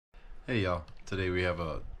Hey y'all, today we have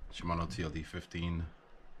a Shimano TLD15.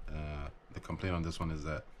 The complaint on this one is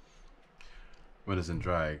that when it's in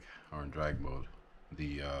drag or in drag mode,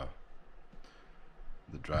 the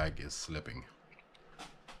drag is slipping.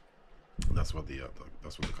 That's what the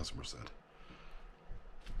customer said,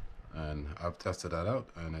 and I've tested that out,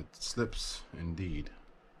 and it slips indeed.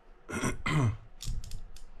 And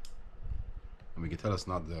we can tell it's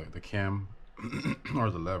not the cam or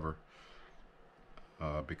the lever,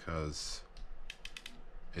 because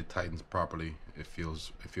it tightens properly. It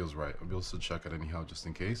feels right. I'll be able to check it anyhow just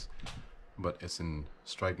in case, but it's in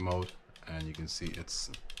strike mode and you can see it's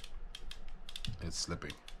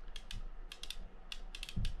slipping.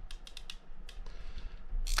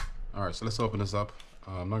 All right, so let's open this up.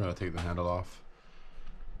 I'm not going to take the handle off.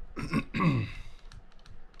 We're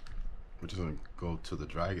just going to go to the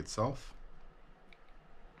drag itself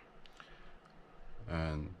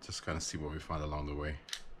and just kind of see what we find along the way.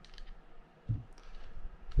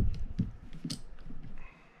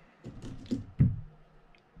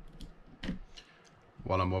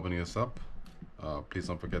 While I'm opening this up, please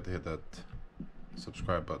don't forget to hit that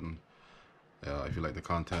subscribe button if you like the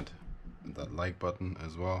content, that like button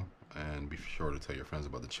as well, and be sure to tell your friends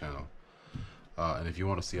about the channel. And if you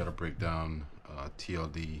want to see how to break down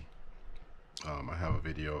TLD, I have a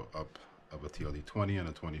video up of a TLD20 and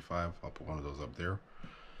a 25. I'll put one of those up there.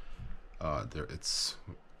 It's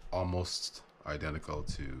almost identical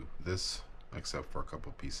to this, except for a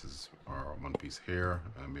couple pieces, or one piece here,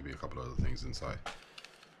 and maybe a couple other things inside.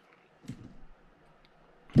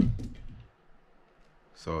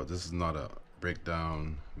 So this is not a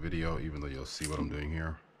breakdown video, even though you'll see what I'm doing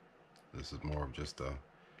here. This is more of just a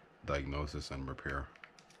diagnosis and repair.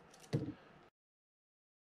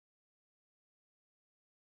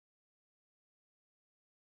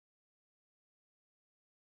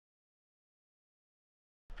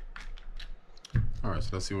 All right, so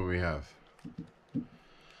let's see what we have.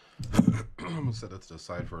 I'm gonna set that to the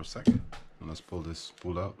side for a second, and let's pull this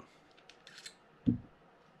spool out.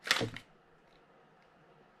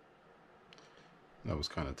 That was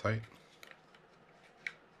kind of tight.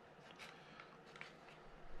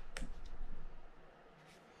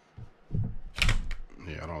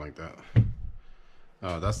 Yeah, I don't like that.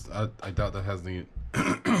 I doubt that has the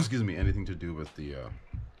excuse me, anything to do with the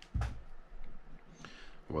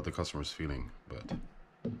what the customer's feeling, but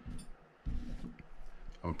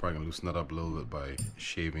I'm probably gonna loosen that up a little bit by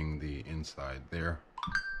shaving the inside there.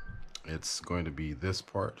 It's going to be this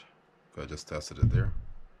part. I just tested it there,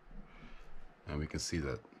 and we can see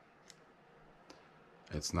that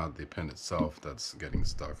it's not the pin itself that's getting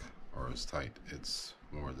stuck or is tight, it's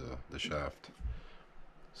more the shaft.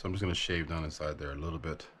 So I'm just going to shave down inside there a little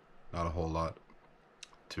bit, not a whole lot,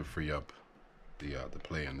 to free up the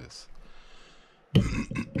play in this.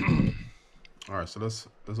 All right, so let's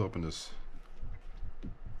open this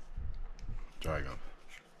drag up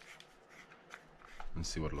and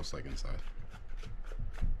see what it looks like inside.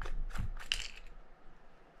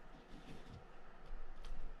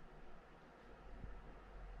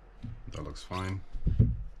 That looks fine.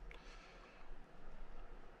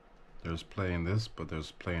 There's play in this, but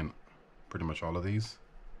there's play in pretty much all of these.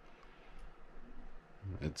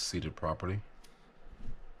 It's seated properly.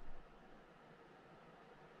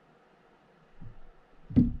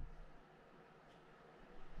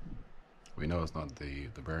 We know it's not the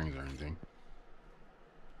bearings or anything.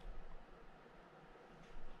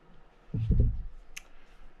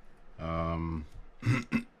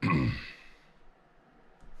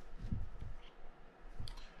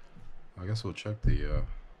 I guess we'll check the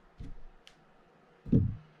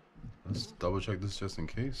let's double check this just in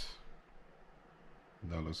case.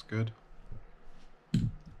 That looks good,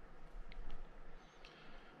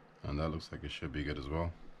 and that looks like it should be good as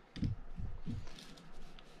well.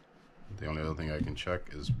 The only other thing I can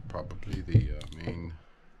check is probably the main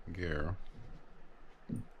gear,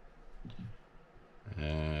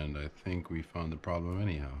 and I think we found the problem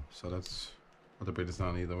anyhow, so that's what the break this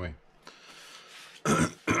down either way.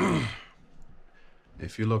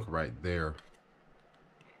 If you look right there,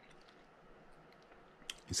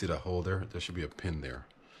 you see that hole there? There should be a pin there.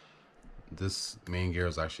 This main gear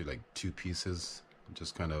is actually like two pieces,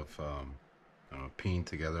 just kind of pinned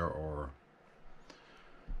together or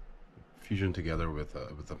fusion together with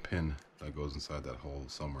a pin that goes inside that hole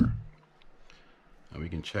somewhere. And we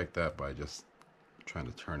can check that by just trying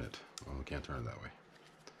to turn it. Well, we can't turn it that way.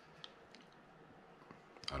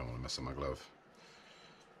 I don't want to mess up my glove.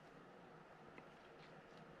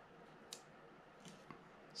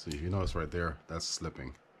 So if you notice right there, that's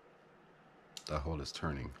slipping. That hole is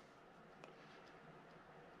turning.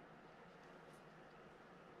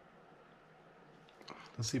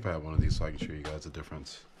 Let's see if I have one of these so I can show you guys the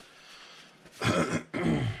difference. I'm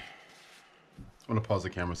gonna pause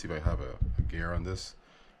the camera, see if I have a gear on this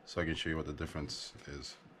so I can show you what the difference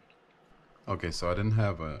is. Okay, so I didn't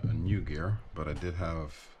have a new gear, but I did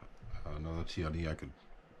have another TLD I could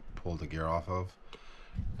pull the gear off of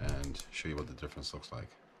and show you what the difference looks like.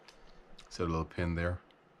 See a little pin there?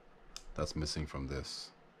 That's missing from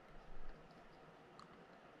this.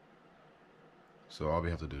 So all we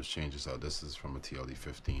have to do is change this out. This is from a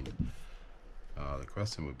TLD15. The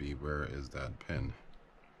question would be, where is that pin?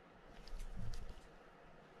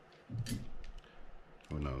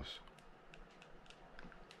 Who knows?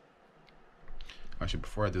 Actually,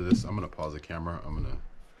 before I do this, I'm gonna pause the camera. I'm gonna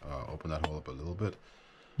open that hole up a little bit.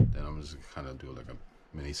 Then I'm just kind of do like a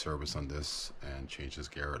mini service on this and change this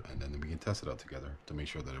gear, and then we can test it out together to make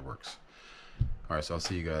sure that it works. All right, so I'll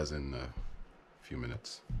see you guys in a few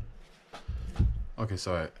minutes. Okay,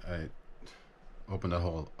 so I opened that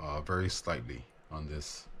hole very slightly on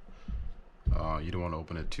this. You don't want to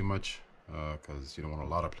open it too much because you don't want a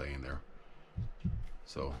lot of play in there.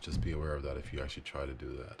 So just be aware of that if you actually try to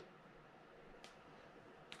do that.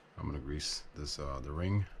 I'm going to grease this the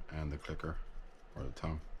ring and the clicker or the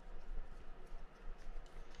tongue.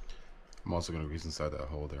 I'm also going to grease inside that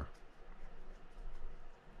hole there.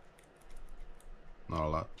 Not a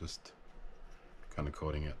lot, just kind of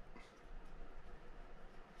coating it.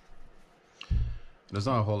 There's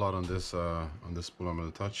not a whole lot on this spool I'm going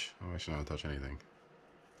to touch. I'm actually not going to touch anything.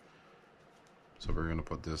 So we're going to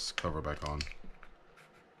put this cover back on.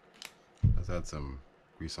 Let's add some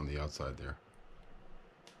grease on the outside there.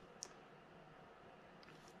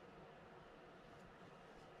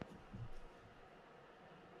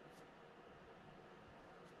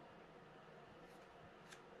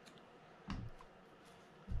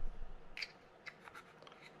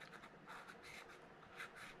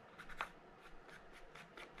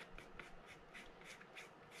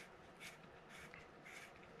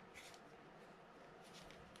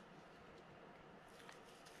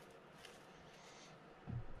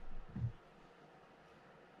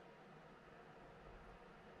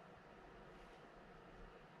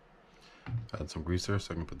 Add some grease there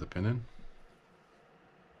so I can put the pin in,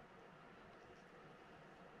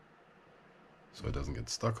 so it doesn't get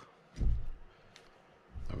stuck.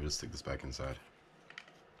 Now we just stick this back inside.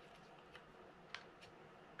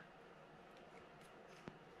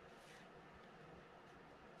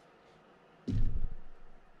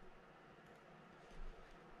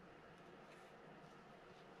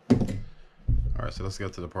 Alright, so let's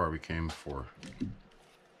get to the part we came for.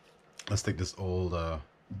 Let's take this old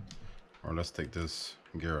or let's take this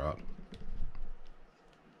gear out.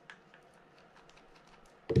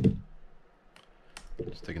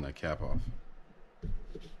 Just taking that cap off.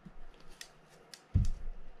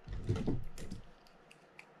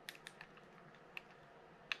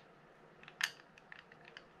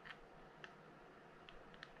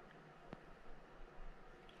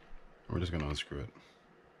 We're just going to unscrew it.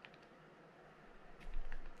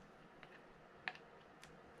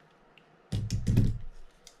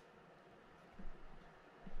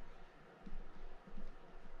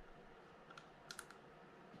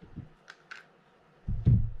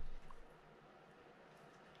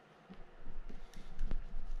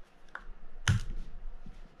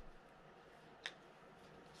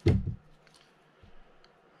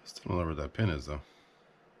 Still don't know where that pin is though.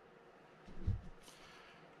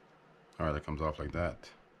 Alright, that comes off like that.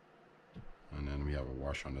 And then we have a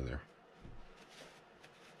wash under there.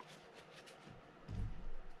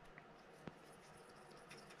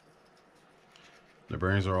 The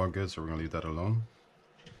bearings are all good, so we're going to leave that alone.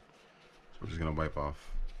 So we're just going to wipe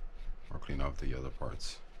off or clean off the other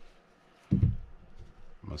parts. I'm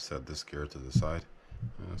going to set this gear to the side.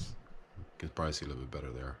 Yes, you can probably see a little bit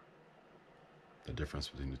better there, the difference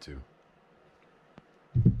between the two.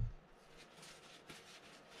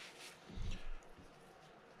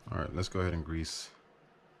 Alright, let's go ahead and grease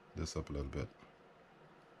this up a little bit,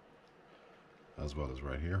 as well as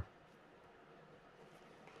right here.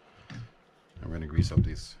 And we're going to grease up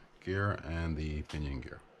this gear and the pinion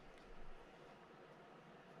gear.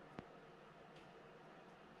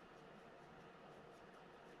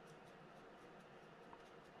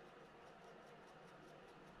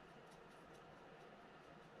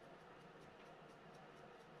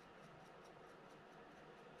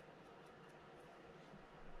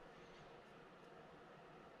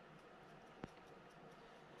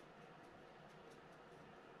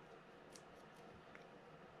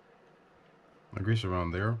 I grease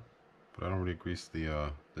around there, but I don't really grease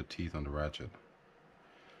the teeth on the ratchet.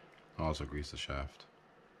 I also grease the shaft.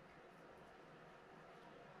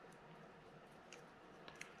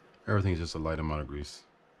 Everything's just a light amount of grease.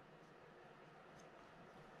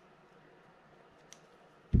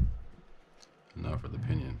 Now for the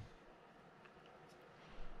pinion.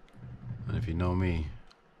 And if you know me,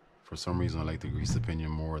 for some reason I like to grease the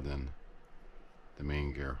pinion more than the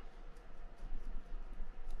main gear.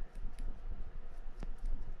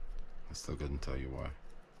 I still couldn't tell you why.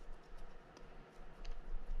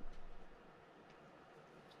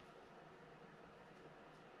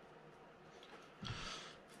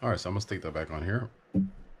 Alright, so I'm gonna stick that back on here. A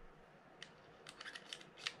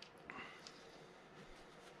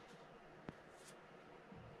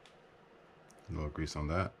little grease on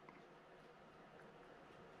that.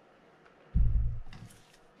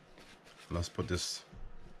 Let's put this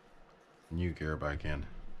new gear back in.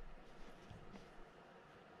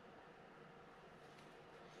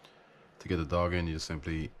 To get the dog in, you just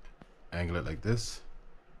simply angle it like this,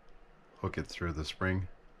 hook it through the spring,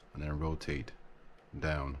 and then rotate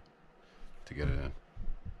down to get it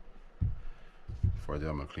in. Before I do,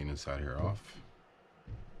 I'm gonna clean inside here off.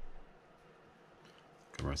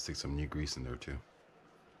 I'm gonna stick some new grease in there too.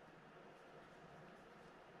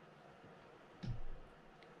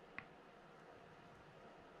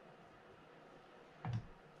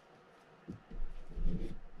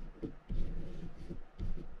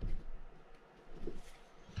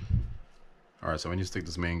 Alright, so when you stick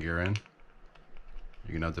this main gear in,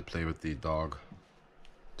 you're gonna have to play with the dog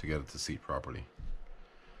to get it to seat properly.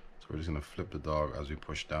 So we're just gonna flip the dog as we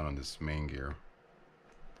push down on this main gear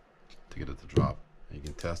to get it to drop. And you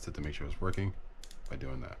can test it to make sure it's working by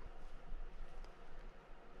doing that.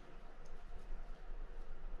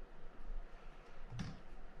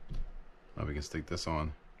 Now we can stick this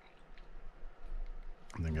on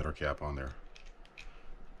and then get our cap on there.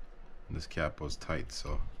 And this cap was tight, so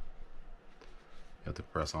you have to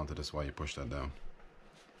press onto this while you push that down.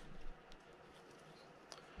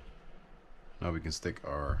 Now we can stick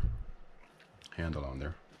our handle on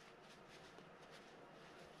there.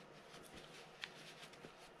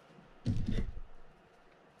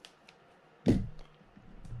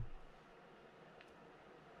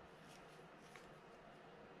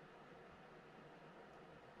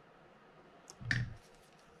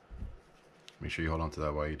 Make sure you hold on to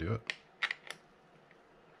that while you do it.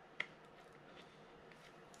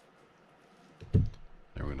 Then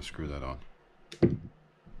we're going to screw that on.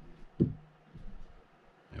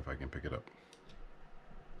 If I can pick it up.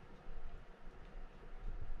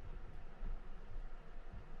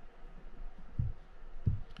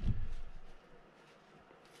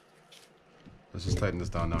 Let's just tighten this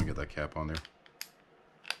down now and get that cap on there.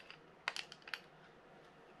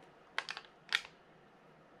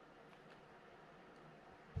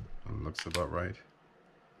 That looks about right.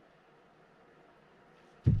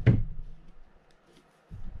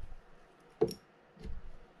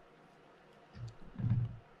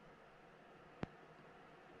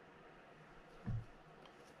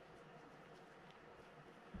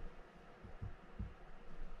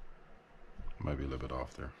 Might be a little bit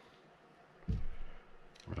off there.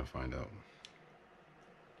 We're gonna find out.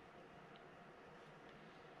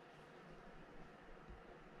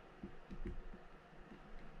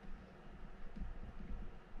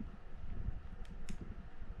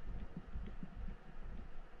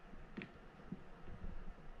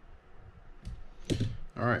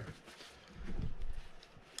 All right,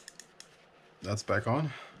 that's back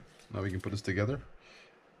on. Now we can put this together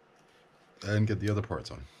and get the other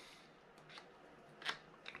parts on.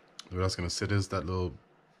 Where that's going to sit is that little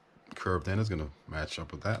curved end is going to match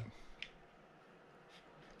up with that,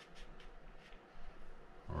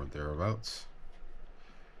 or thereabouts.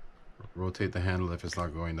 Rotate the handle if it's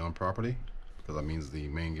not going down properly, because that means the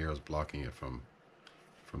main gear is blocking it from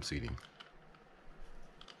seating.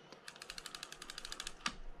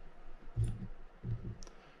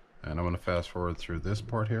 And I'm going to fast forward through this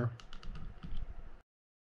part here.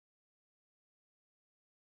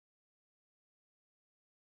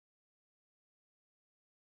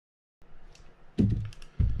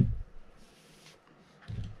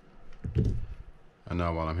 And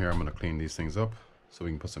now while I'm here, I'm going to clean these things up so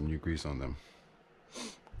we can put some new grease on them.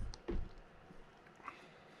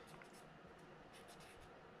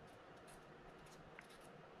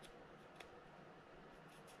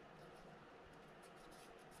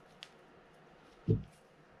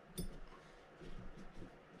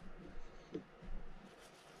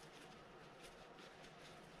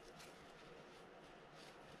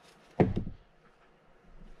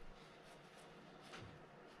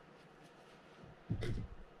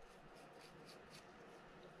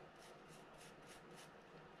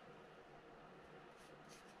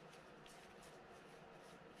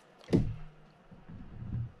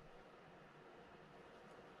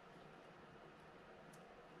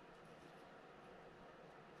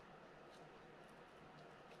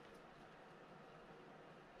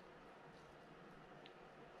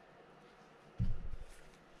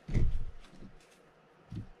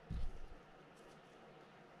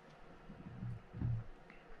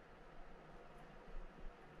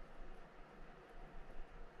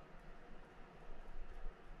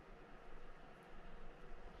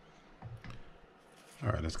 All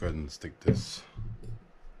right, let's go ahead and stick this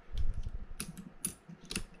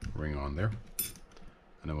ring on there,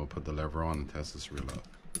 and then we'll put the lever on and test this reel out.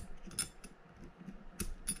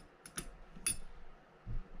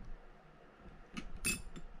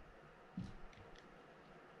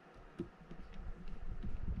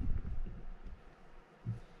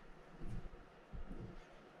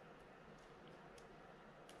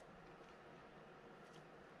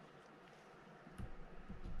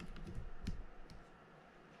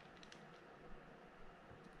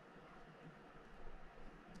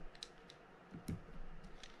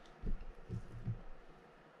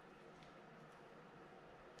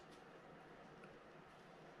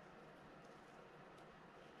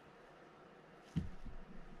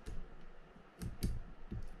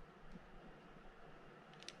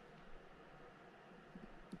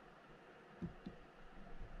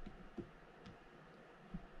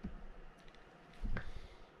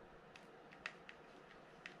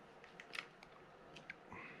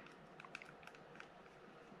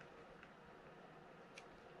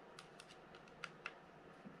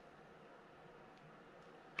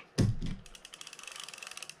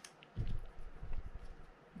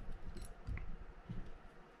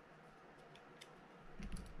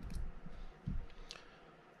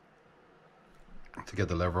 To get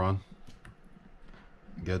the lever on,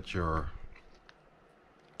 get your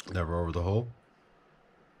lever over the hole,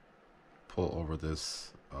 pull over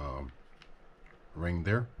this ring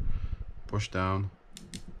there, push down,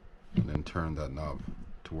 and then turn that knob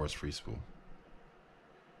towards free spool.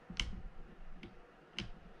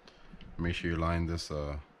 Make sure you line this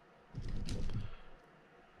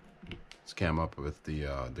cam up with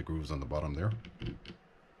the grooves on the bottom there,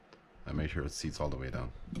 and make sure it seats all the way down.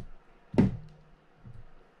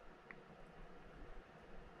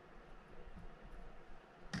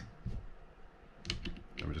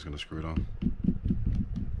 And we're just going to screw it on.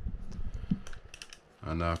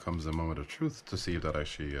 And now comes the moment of truth to see if that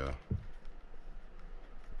actually,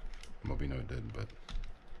 well, we know it did, but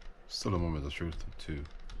still a moment of truth to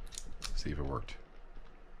see if it worked.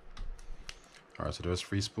 Alright, so there's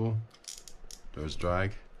free spool, there's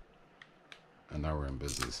drag, and now we're in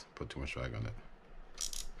business. Put too much drag on it.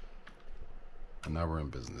 And now we're in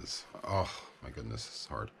business. Oh my goodness, it's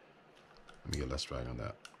hard. Let me get less drag on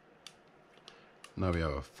that. Now we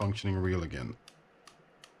have a functioning reel again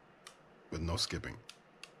with no skipping.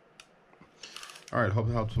 Alright, hope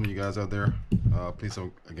it helps some of you guys out there. Please,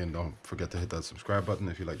 again, don't forget to hit that subscribe button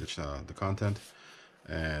if you like the content,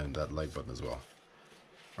 and that like button as well.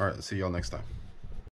 Alright, see y'all next time.